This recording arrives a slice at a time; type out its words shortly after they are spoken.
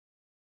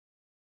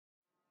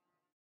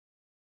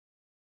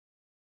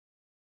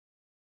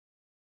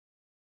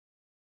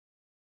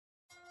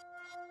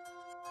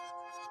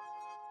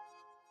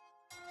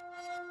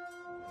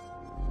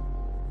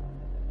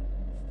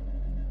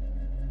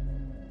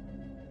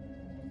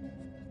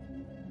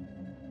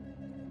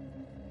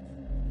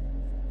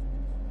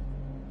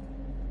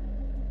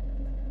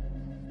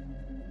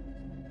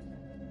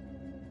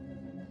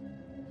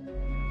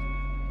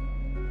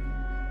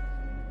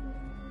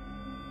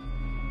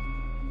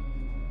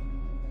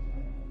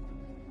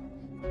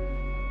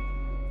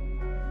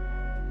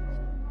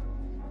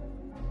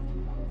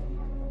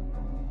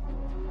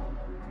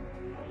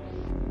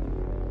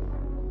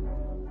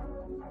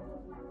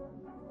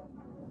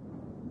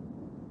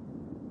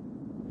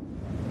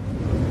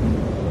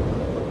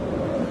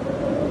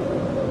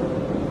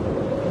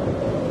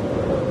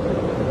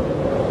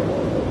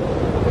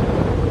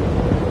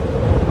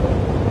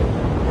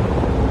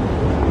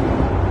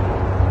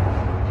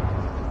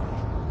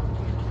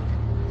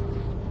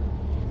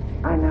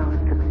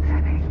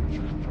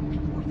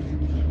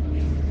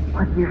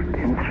What you've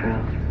been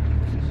through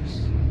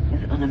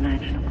is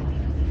unimaginable.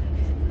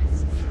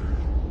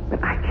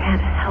 But I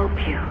can't help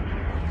you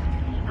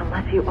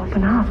unless you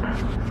open up.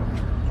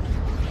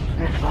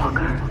 Miss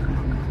Walker.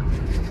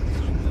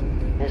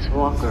 Miss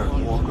Walker.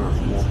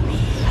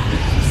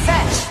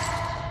 Fetch!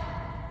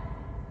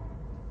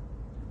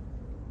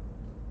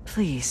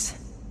 Please,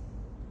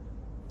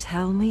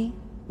 tell me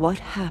what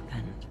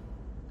happened.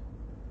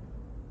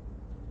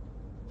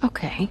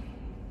 Okay.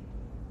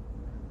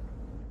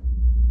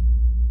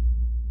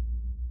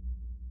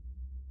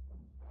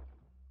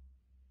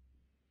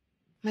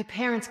 My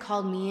parents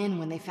called me in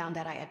when they found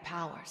out I had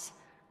powers.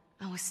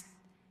 I was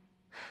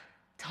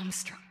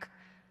dumbstruck.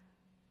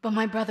 But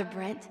my brother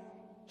Brent,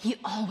 he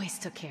always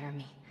took care of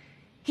me.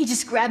 He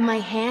just grabbed my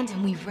hand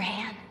and we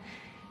ran.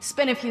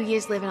 Spent a few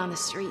years living on the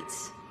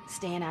streets,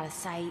 staying out of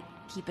sight,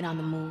 keeping on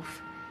the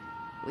move.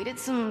 We did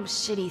some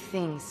shitty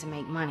things to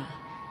make money.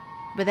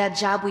 But that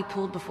job we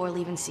pulled before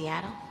leaving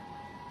Seattle,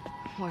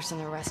 worse than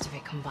the rest of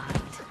it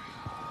combined.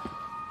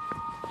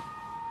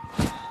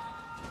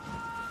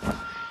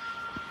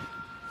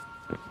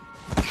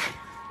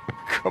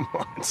 Come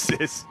on,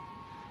 sis.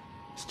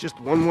 It's just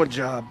one more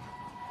job.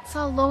 It's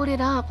all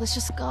loaded up. Let's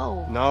just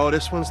go. No,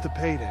 this one's the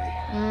payday.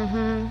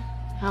 Mm-hmm.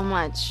 How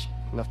much?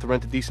 Enough to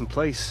rent a decent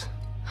place.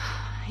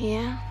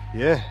 Yeah?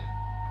 Yeah.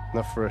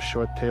 Enough for a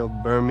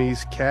short-tailed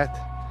Burmese cat.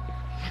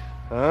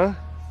 Huh?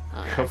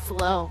 Oh,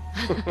 slow.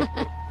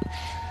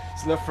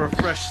 It's enough for a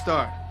fresh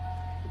start.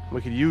 We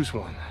could use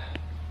one.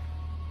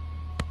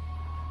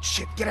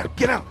 Shit, get out,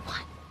 get out!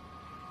 What?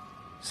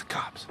 It's the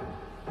cops.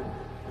 All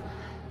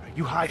right,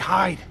 you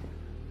hide.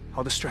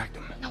 I'll distract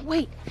them. No,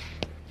 wait.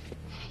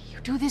 You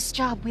do this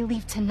job, we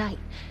leave tonight.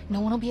 No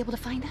one will be able to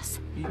find us?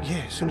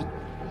 Yeah, as soon as...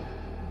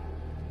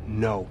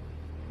 No.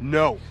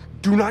 No.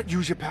 Do not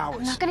use your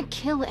powers. I'm not gonna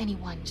kill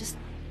anyone. Just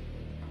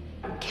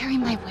carry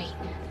my weight.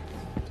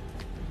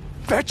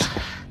 Fetch!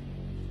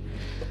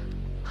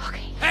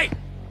 Okay. Hey!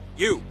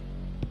 You!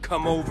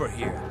 Come over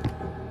here.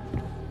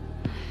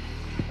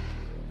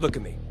 Look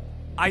at me.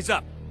 Eyes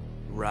up.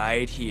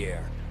 Right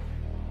here.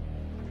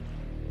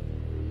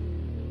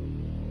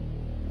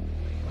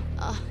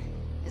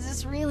 Is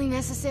this really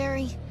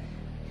necessary?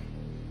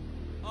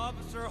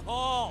 Officer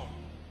Hall!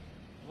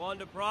 One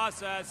to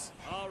process.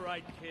 All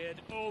right,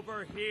 kid.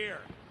 Over here.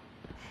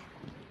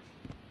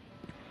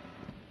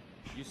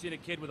 You seen a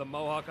kid with a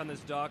mohawk on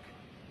this dock?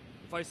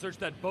 If I search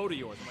that boat of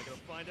yours, am I gonna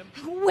find him?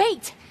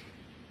 Wait!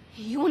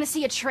 You wanna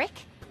see a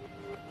trick?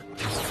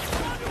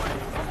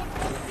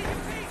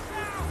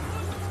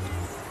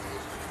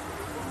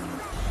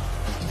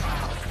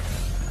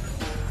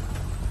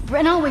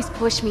 Brent always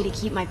pushed me to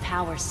keep my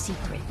powers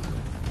secret.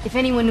 If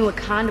anyone knew a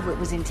conduit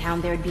was in town,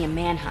 there'd be a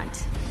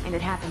manhunt. And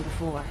it happened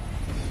before.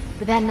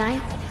 But that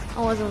night,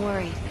 I wasn't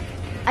worried.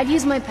 I'd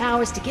use my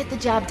powers to get the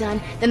job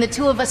done, then the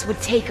two of us would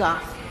take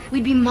off.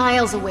 We'd be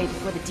miles away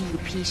before the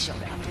DUP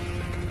showed up.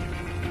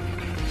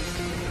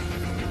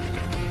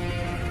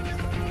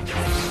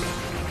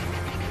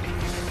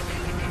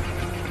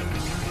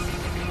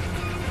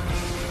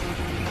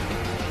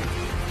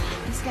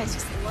 These guys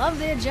just love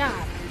their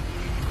job.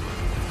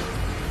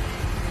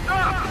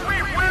 Stop!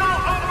 We will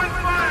open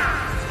fire!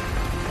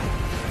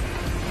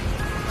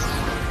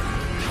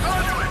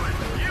 Conduit,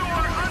 you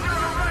are under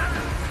arrest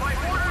by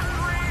Order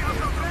 3 of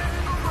the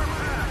Vancouver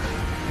Pass.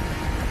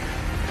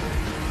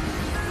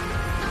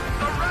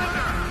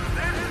 Surrender!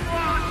 This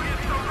block is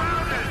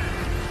surrounded!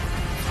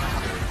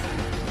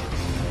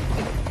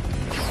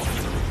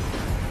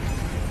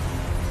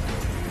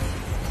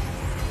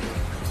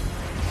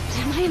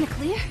 Am I in the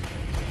clear?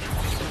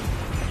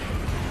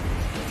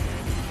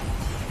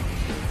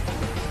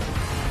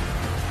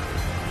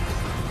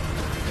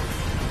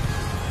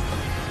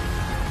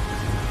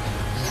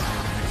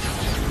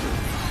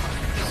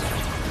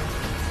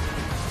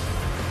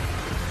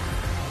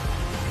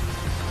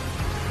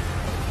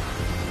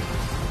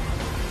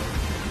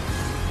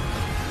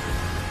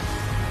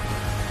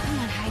 I'm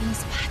not hiding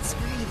spots.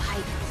 Where are you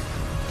hiding?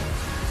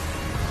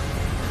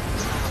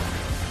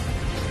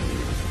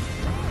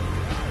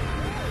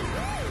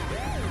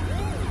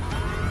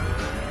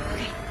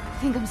 Okay, I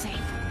think I'm safe.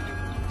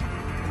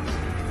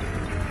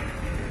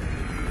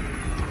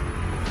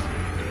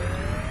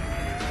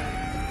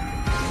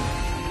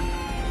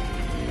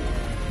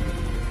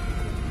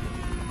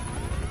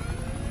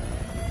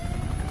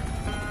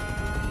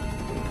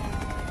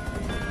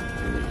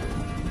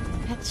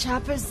 That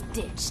chopper's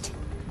ditched.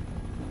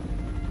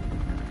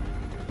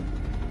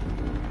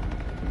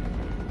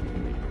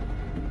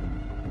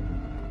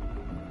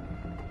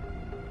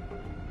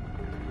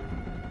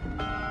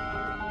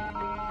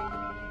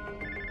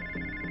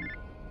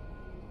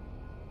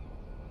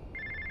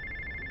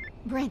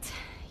 Brent,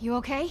 you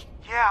okay?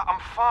 Yeah,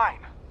 I'm fine.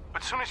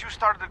 But as soon as you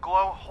started to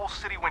glow, whole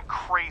city went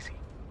crazy.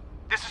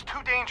 This is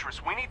too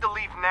dangerous. We need to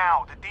leave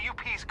now. The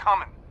DUP's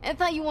coming. I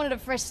thought you wanted a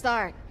fresh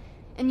start.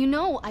 And you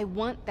know I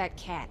want that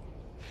cat.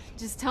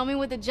 Just tell me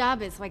what the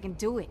job is so I can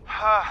do it.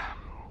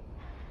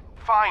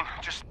 Fine.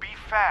 Just be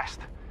fast.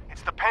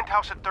 It's the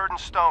penthouse at 3rd and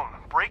Stone.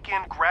 Break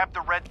in, grab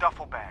the red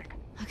duffel bag.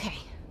 Okay.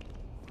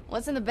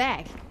 What's in the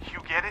bag? You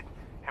get it?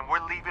 And we're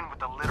leaving with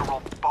a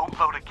literal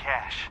boatload of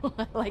cash.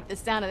 I like the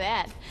sound of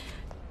that.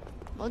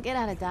 We'll get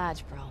out of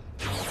Dodge, bro.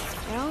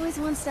 You're always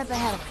one step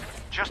ahead of me.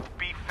 Just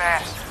be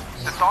fast.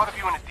 The thought of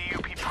you in a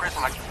DUP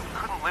prison, I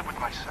couldn't live with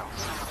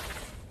myself.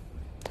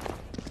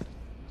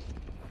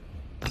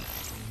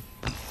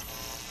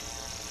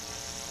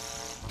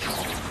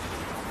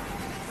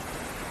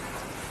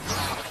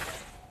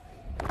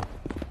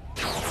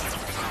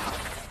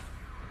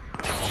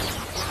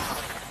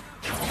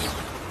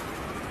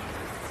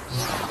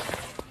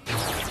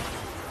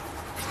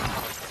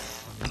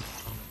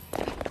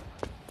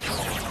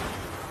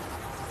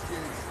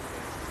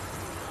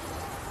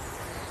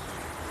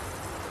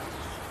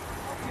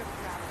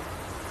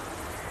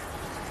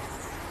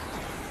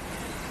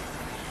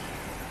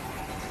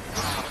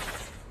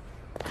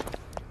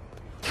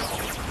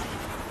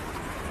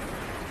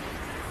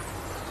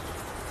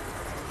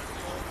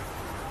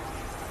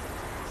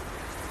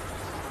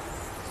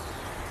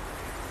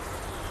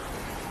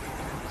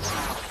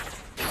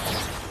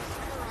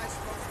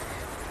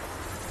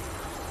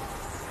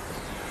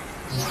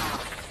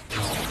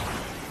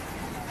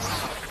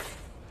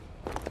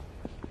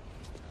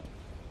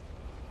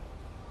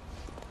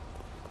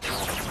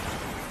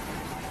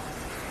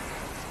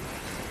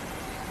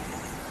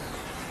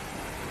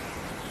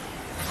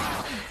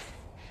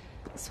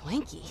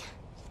 Swanky.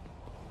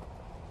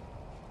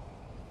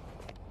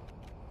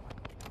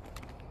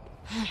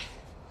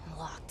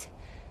 Locked.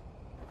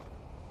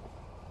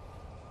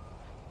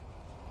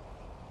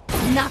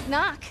 Knock,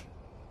 knock.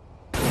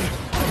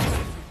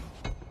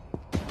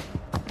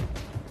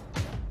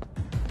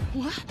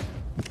 What?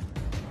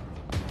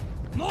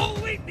 No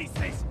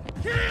witnesses!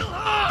 Kill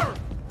her!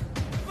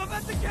 I'm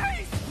at the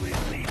case!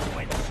 Please leave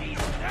when she's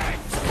dead!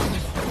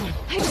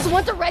 I just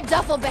want the red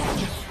duffel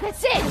bag.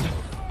 That's it.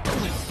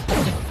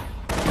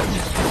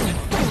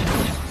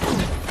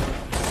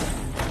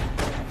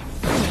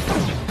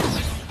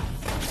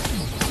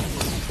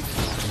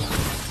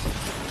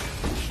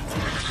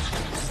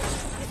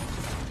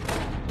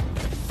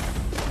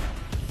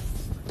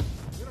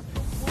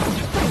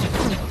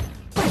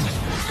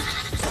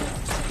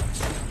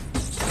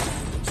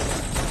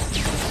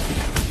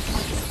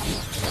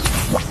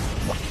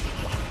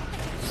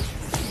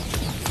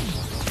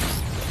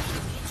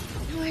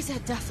 Where's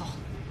that duffel?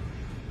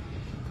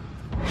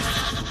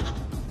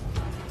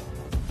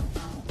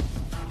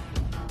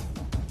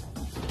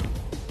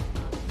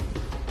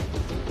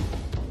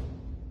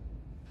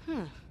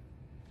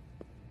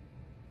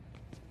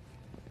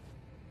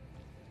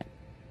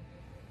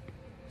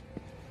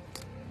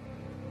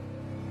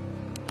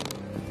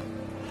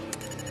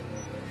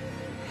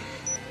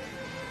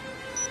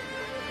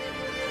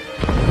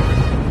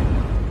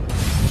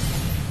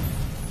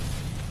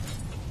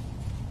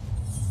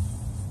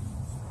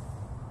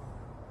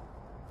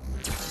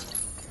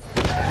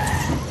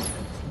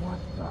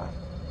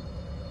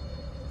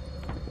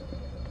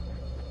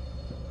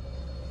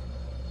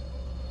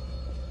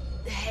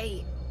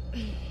 Hey.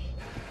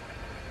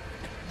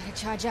 Better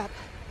charge up.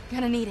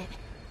 Gonna need it.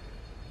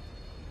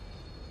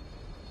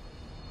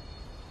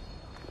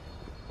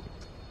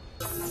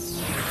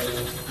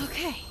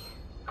 Okay.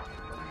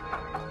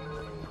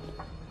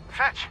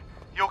 Fetch,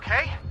 you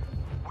okay?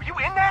 Were you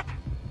in that?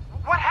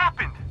 What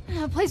happened?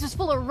 The place was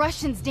full of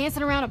Russians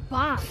dancing around a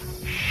bomb.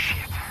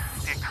 Shit.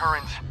 The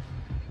occurrence.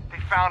 They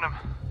found him.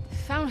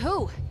 Found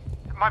who?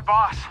 My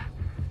boss.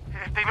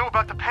 If they knew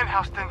about the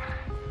penthouse, then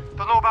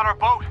they'll know about our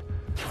boat.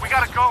 We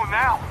gotta go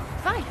now.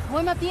 Fine,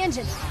 warm up the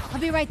engine. I'll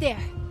be right there.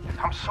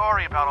 I'm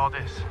sorry about all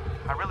this.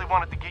 I really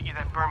wanted to get you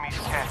that Burmese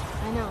cat.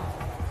 I know.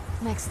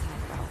 Next time,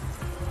 bro.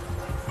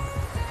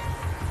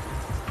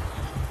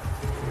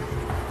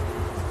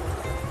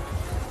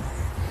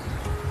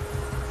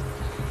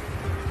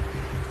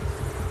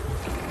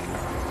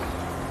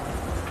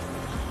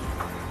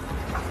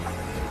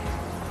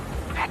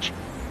 Fetch,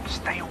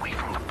 stay away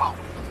from the boat.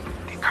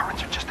 The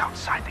occurrence are just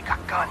outside. They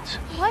got guns.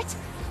 What?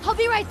 I'll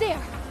be right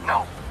there.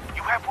 No.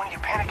 You have one of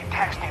your panic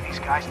attacks near these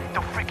guys,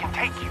 they'll freaking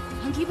take you.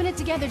 I'm keeping it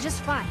together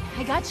just fine.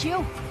 I got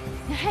you.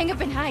 Now hang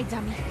up and hide,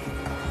 dummy.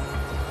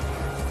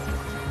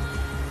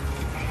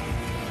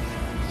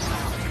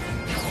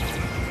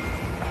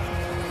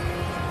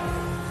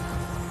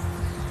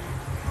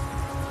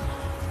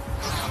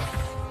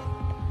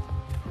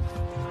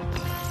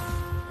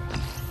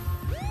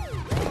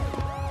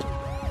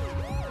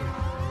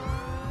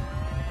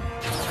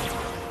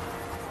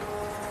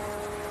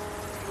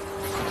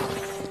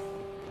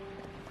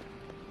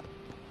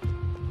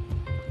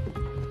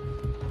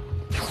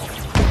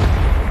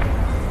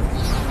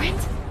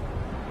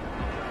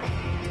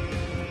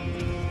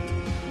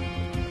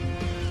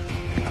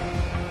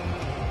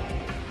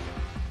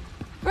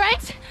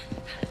 Brent?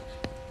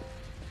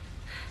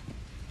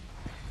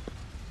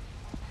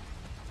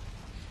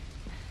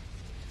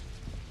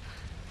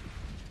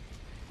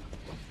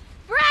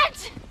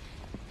 Brent!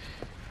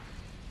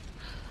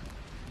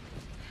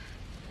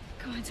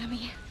 Come on,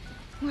 Tommy.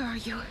 Where are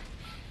you?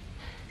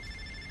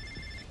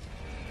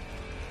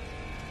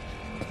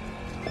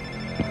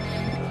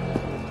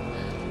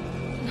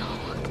 No.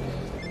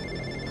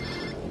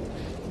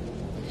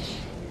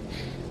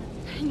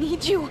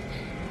 need you.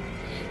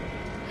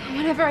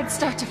 Whenever I'd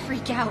start to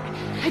freak out,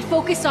 I'd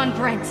focus on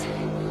Brent.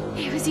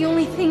 It was the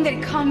only thing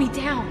that'd calm me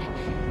down.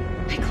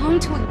 I clung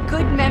to a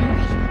good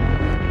memory.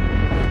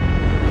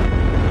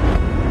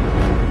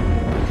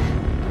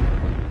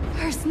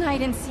 First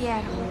night in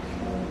Seattle,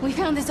 we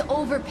found this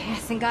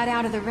overpass and got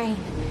out of the rain.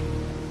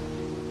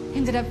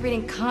 Ended up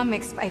reading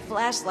comics by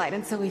flashlight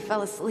until we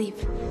fell asleep.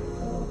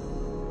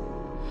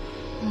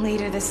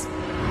 Later, this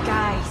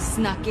guy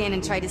snuck in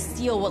and tried to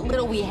steal what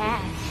little we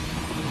had.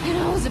 And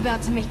I was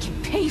about to make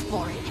him pay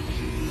for it.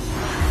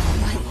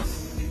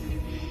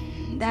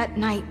 But that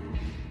night,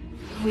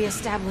 we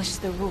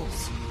established the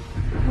rules.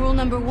 Rule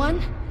number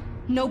 1,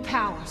 no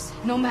powers,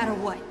 no matter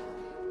what.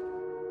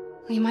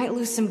 We might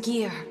lose some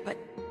gear, but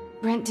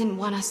Brent didn't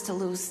want us to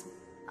lose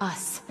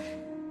us.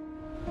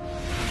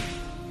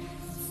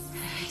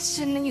 I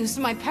shouldn't have used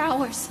my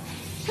powers.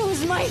 It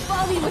was my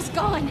fault he was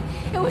gone.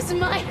 It was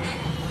my...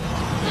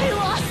 I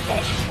lost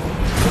it!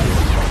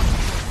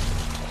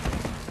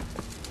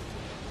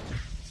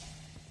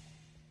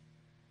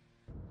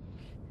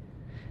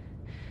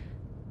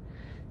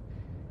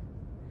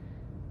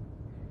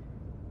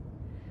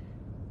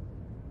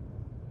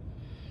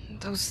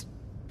 Those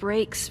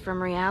breaks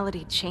from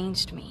reality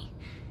changed me.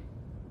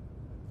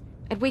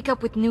 I'd wake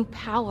up with new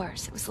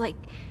powers. It was like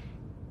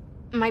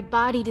my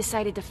body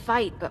decided to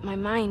fight, but my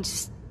mind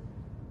just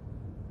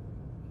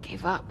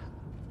gave up.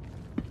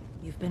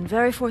 You've been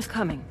very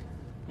forthcoming,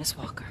 Miss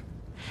Walker.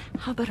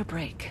 How about a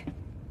break?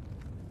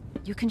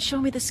 You can show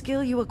me the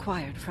skill you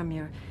acquired from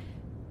your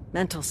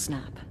mental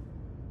snap.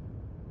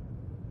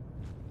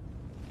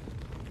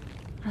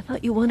 I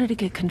thought you wanted to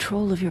get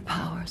control of your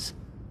powers.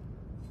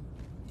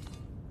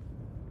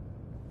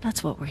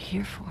 That's what we're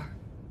here for.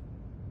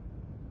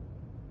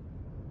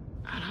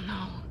 I don't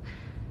know.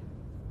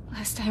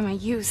 Last time I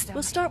used them...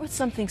 We'll start with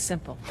something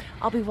simple.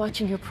 I'll be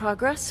watching your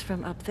progress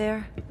from up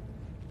there.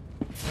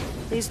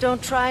 Please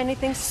don't try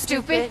anything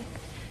stupid.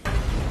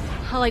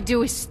 All I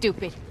do is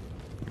stupid.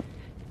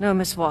 No,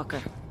 Miss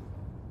Walker.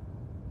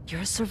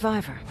 You're a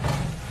survivor.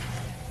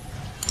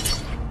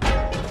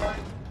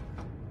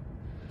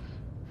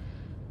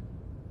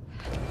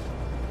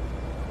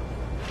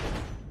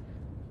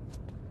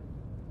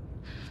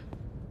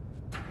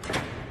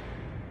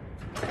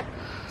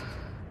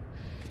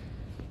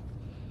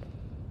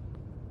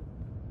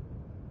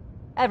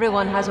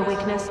 Everyone has a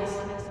weakness.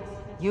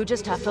 You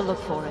just have to look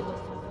for it.